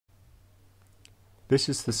This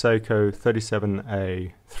is the Seiko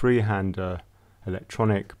 37A three-hander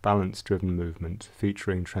electronic balance-driven movement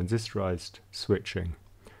featuring transistorized switching.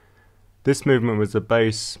 This movement was a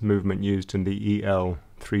base movement used in the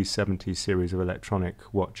EL-370 series of electronic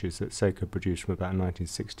watches that Seiko produced from about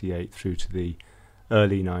 1968 through to the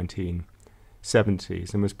early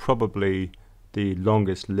 1970s, and was probably the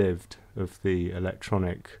longest lived of the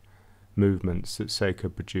electronic movements that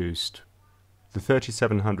Seiko produced. The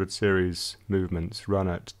 3700 series movements run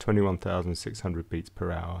at 21,600 beats per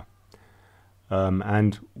hour.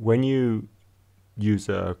 And when you use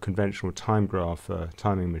a conventional timegrapher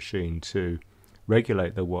timing machine to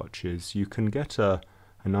regulate the watches, you can get a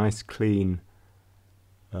nice clean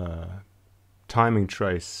timing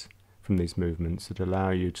trace from these movements that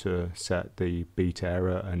allow you to set the beat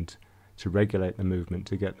error and to regulate the movement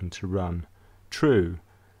to get them to run true.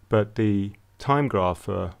 But the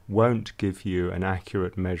timegrapher won't give you an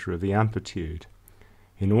accurate measure of the amplitude.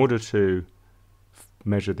 In order to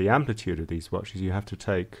measure the amplitude of these watches, you have to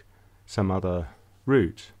take some other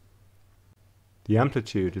route. The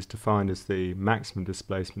amplitude is defined as the maximum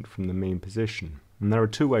displacement from the mean position. And there are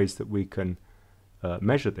two ways that we can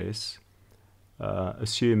measure this,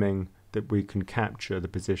 assuming that we can capture the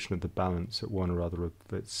position of the balance at one or other of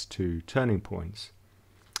its two turning points.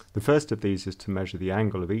 The first of these is to measure the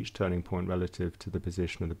angle of each turning point relative to the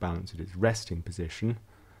position of the balance at its resting position,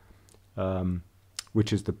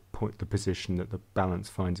 which is the position that the balance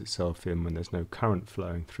finds itself in when there's no current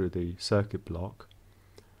flowing through the circuit block.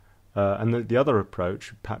 And the other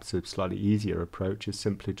approach, perhaps a slightly easier approach, is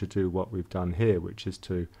simply to do what we've done here, which is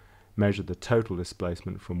to measure the total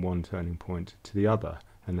displacement from one turning point to the other,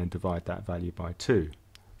 and then divide that value by 2.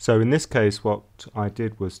 So in this case, what I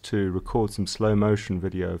did was to record some slow motion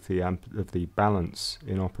video of the balance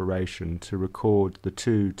in operation to record the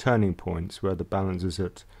two turning points where the balance is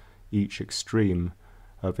at each extreme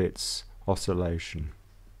of its oscillation.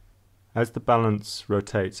 As the balance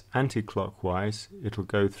rotates anti-clockwise, it'll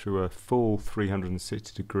go through a full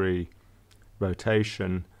 360-degree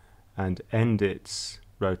rotation and end its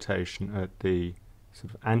rotation at the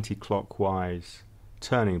sort of anti-clockwise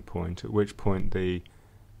turning point, at which point the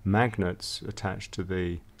magnets attached to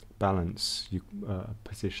the balance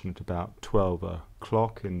position at about 12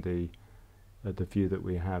 o'clock in the view that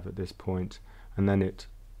we have at this point, and then it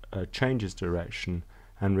changes direction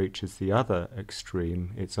and reaches the other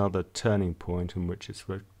extreme, its other turning point, in which it's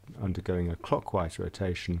undergoing a clockwise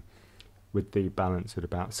rotation with the balance at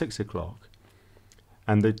about 6 o'clock.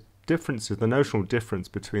 And the notional difference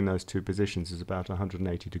between those two positions is about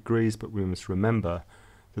 180 degrees, but we must remember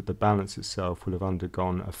that the balance itself will have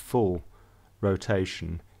undergone a full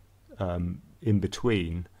rotation in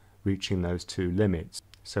between reaching those two limits.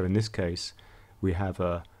 So in this case, we have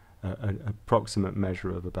an approximate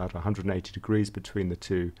measure of about 180 degrees between the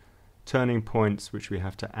two turning points, which we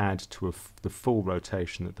have to add to the full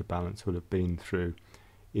rotation that the balance will have been through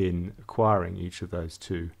in acquiring each of those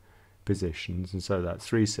two positions. And so that's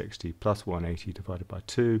 360 plus 180 divided by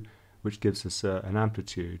 2, which gives us an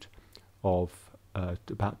amplitude of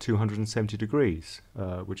about 270 degrees,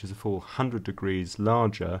 which is a full 100 degrees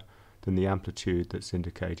larger than the amplitude that's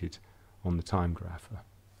indicated on the timegrapher.